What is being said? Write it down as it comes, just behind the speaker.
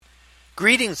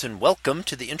Greetings and welcome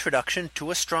to the introduction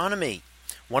to astronomy.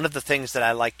 One of the things that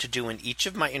I like to do in each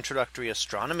of my introductory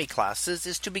astronomy classes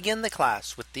is to begin the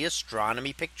class with the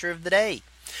astronomy picture of the day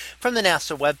from the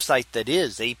NASA website, that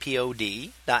is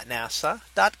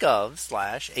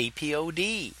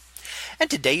apod.nasa.gov/apod. And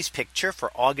today's picture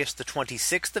for August the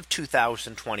 26th of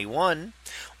 2021.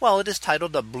 Well, it is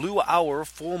titled a blue hour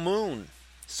full moon.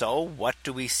 So what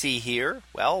do we see here?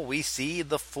 Well, we see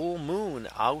the full moon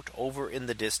out over in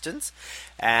the distance.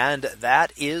 And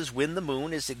that is when the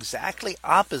moon is exactly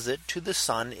opposite to the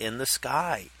sun in the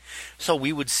sky. So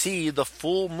we would see the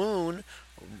full moon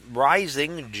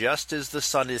rising just as the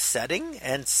sun is setting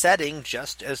and setting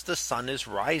just as the sun is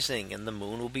rising. And the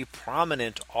moon will be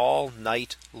prominent all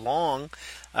night long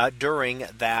during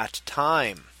that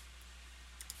time.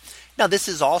 Now, this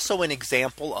is also an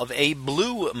example of a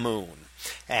blue moon.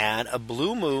 And a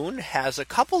blue moon has a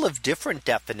couple of different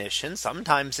definitions.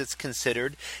 Sometimes it's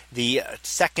considered the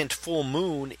second full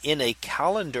moon in a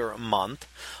calendar month,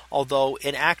 although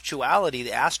in actuality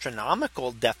the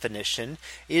astronomical definition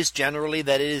is generally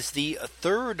that it is the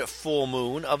third full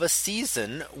moon of a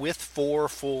season with 4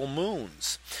 full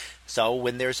moons. So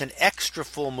when there's an extra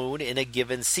full moon in a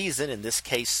given season, in this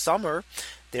case summer,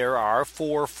 there are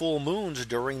 4 full moons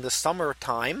during the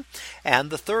summertime, and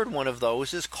the third one of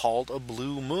those is called a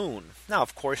blue moon. Now,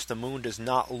 of course, the moon does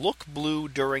not look blue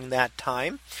during that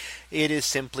time. It is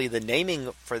simply the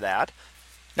naming for that.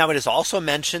 Now, it is also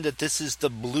mentioned that this is the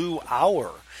blue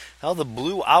hour. Now, the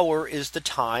blue hour is the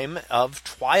time of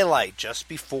twilight, just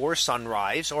before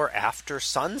sunrise or after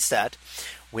sunset,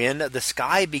 when the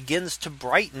sky begins to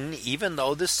brighten even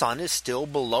though the sun is still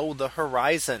below the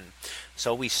horizon.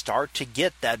 So we start to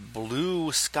get that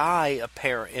blue sky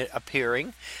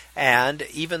appearing, and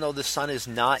even though the sun is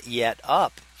not yet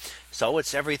up. So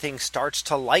everything starts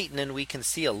to lighten, and we can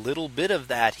see a little bit of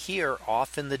that here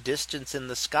off in the distance in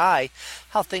the sky,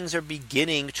 how things are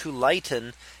beginning to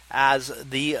lighten as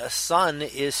the sun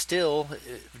is still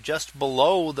just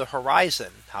below the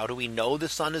horizon. How do we know the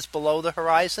sun is below the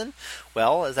horizon?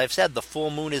 Well, as I've said, the full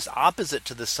moon is opposite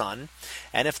to the sun.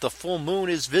 And if the full moon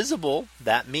is visible,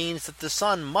 that means that the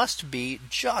sun must be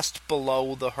just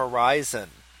below the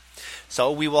horizon.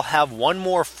 So we will have one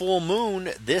more full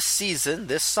moon this season,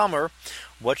 this summer,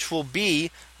 which will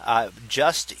be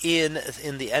just in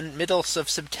the middle of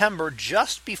September,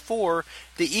 just before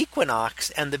the equinox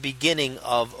and the beginning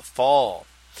of fall.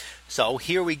 So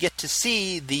here we get to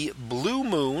see the blue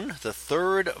moon, the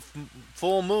third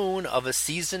full moon of a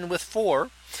season with 4.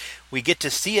 We get to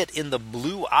see it in the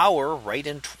blue hour, right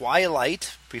in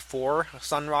twilight, before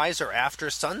sunrise or after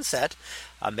sunset,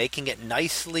 making it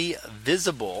nicely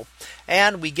visible.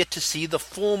 And we get to see the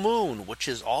full moon, which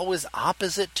is always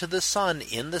opposite to the sun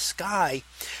in the sky.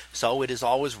 So it is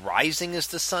always rising as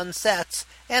the sun sets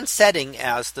and setting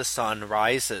as the sun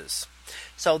rises.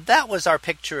 So that was our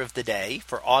picture of the day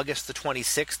for August the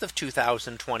 26th of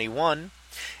 2021.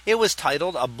 It was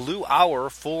titled a blue hour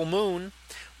full moon.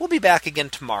 We'll be back again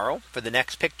tomorrow for the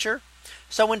next picture.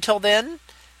 So until then,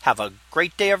 have a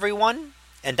great day, everyone,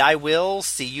 and I will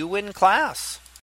see you in class.